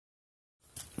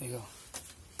There you go.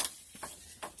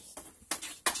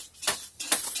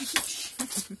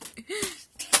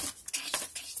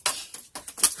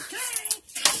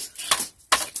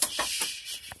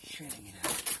 Shredding it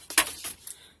out.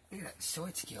 Look at that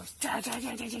sword skills.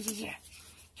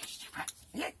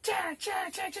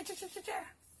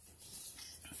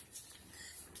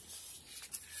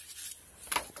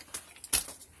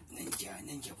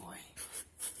 Ninja boy.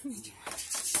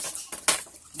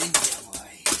 Ninja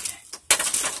boy.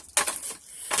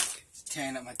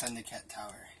 Tearing up my Thundercat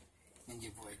tower.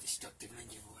 Ninja boy, destructive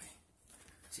ninja boy.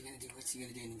 What's he gonna do? What's he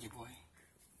gonna do, ninja boy?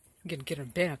 I'm gonna get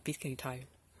him down. He's getting tired.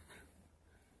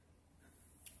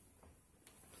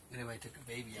 What if I took a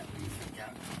baby out? What do you think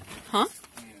out? Huh?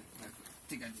 Yeah,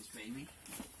 take out this baby.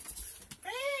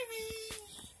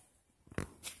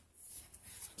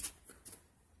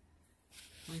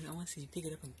 I want to see you pick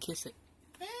it up and kiss it.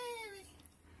 Baby.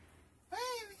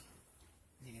 Baby.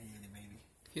 You're gonna do the baby.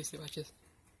 Kiss it, watch this.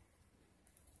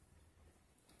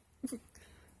 He's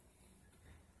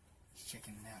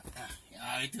checking it out.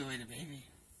 Ah, he threw away the baby.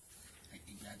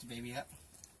 You got the baby up.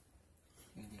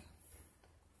 What you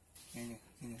gonna do?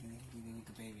 What you gonna do with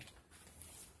the baby?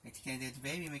 What you gonna do with the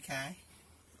baby, Makai?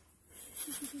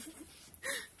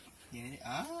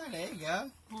 Oh, there you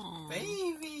go. Aww.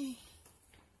 Baby.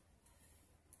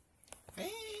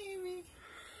 Baby.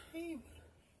 Baby.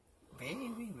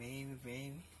 Baby, baby,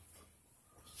 baby.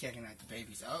 Checking out the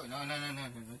babies. Oh, no.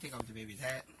 Don't take off the baby's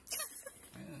hat.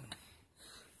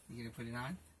 You gonna put it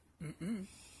on? Mm-mm.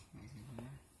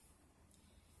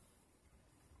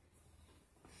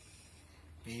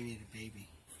 Baby the baby.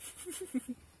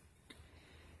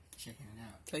 Checking it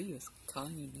out. Tell you it's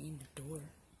calling your name the door.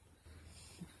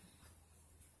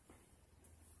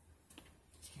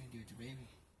 What's he gonna do with the baby?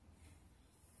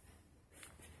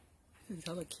 It's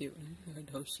hella cute.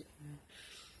 Oh shit.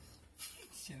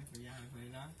 Jennifer, you wanna put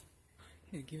it on?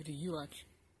 Here, give it to you, watch.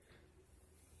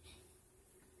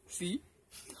 See?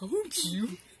 Told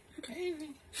you.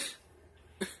 Baby.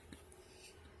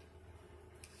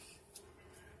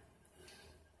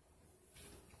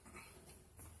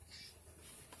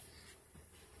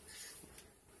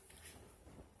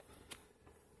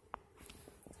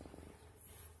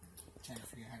 Trying to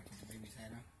figure out how to put the baby's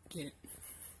head on. Get it.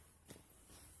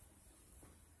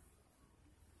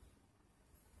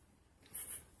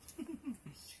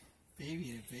 Baby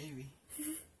the baby.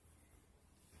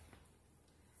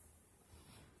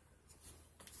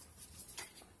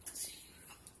 Is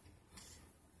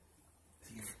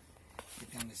he gonna get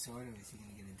down the sword, or is he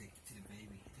gonna get addicted to the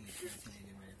baby? I think he's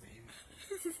fascinated by the baby.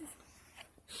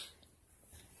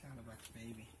 It's all about the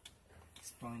baby.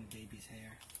 He's blowing the baby's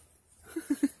hair.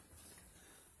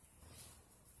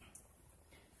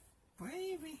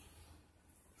 Baby.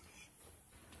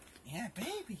 Yeah,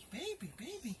 baby.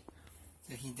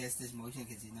 So he does this motion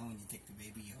because you know when you take the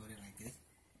baby, you hold it like this.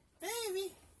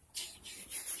 Baby.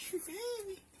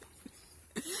 Baby.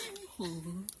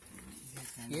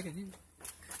 Get it in.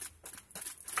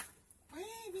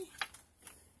 Baby.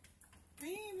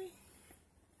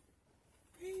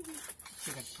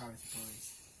 Check out the Power of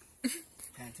Toys.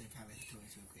 Pan to the Power of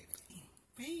Toys real quick.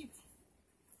 Baby.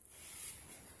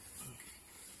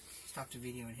 Stop the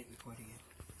video and hit record again.